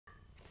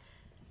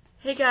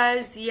Hey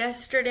guys,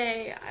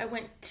 yesterday I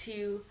went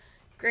to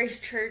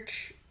Grace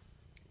Church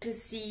to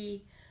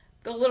see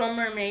The Little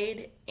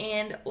Mermaid,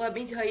 and let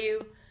me tell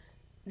you,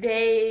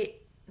 they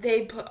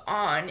put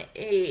on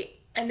an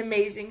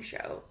amazing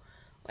show.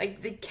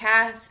 Like, the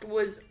cast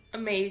was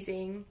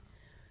amazing.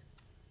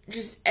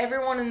 Just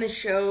everyone in the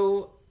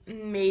show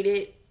made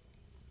it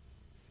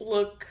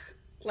look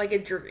like a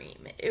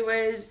dream.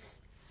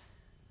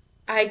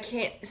 I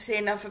can't say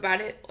enough about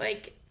it.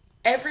 Like,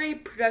 every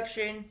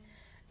production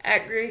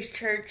at Grace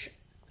Church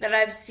that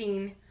I've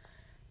seen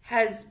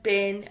has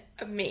been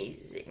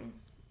amazing.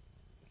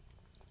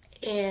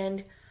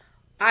 And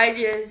I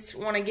just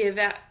want to give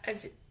that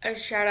as a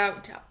shout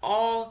out to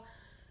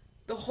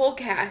the whole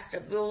cast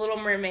of The Little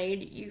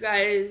Mermaid. You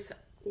guys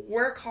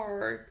work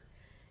hard.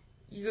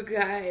 You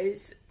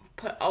guys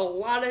put a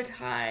lot of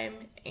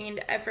time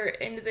and effort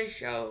into the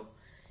show.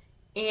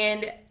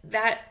 And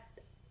that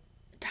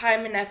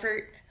time and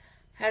effort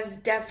has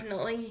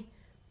definitely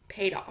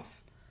paid off.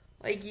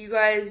 Like, you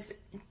guys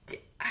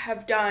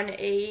have done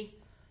a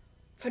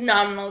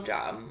phenomenal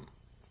job.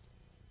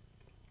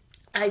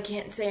 I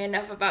can't say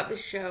enough about the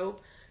show.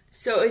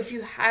 So if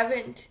you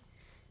haven't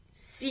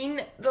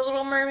seen The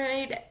Little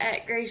Mermaid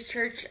at Grace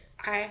Church,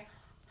 I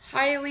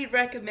highly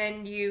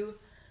recommend you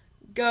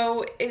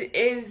go. It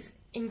is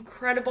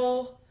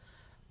incredible.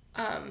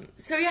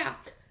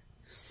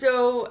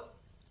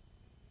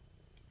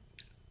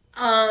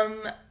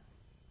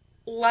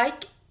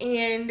 Like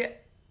and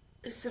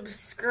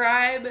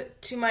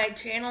subscribe to my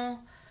channel.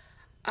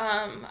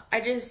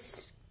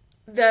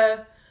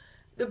 The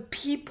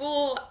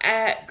people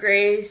at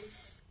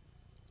Grace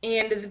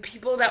and the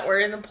people that were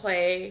in the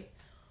play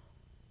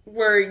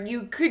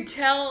you could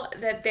tell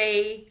that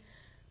they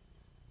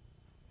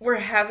were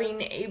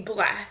having a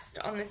blast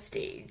on the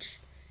stage.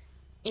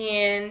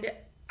 And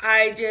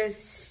I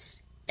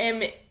just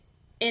am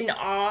in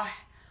awe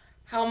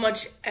how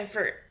much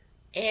effort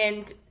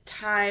and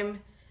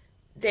time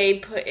they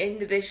put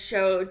into this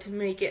show to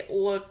make it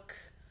look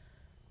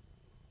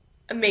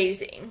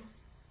amazing.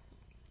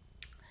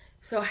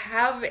 So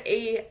have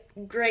a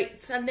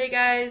great Sunday,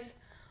 guys.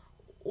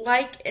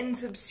 Like and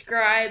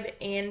subscribe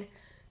and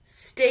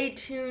stay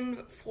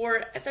tuned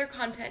for other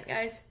content,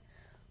 guys.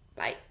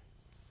 Bye.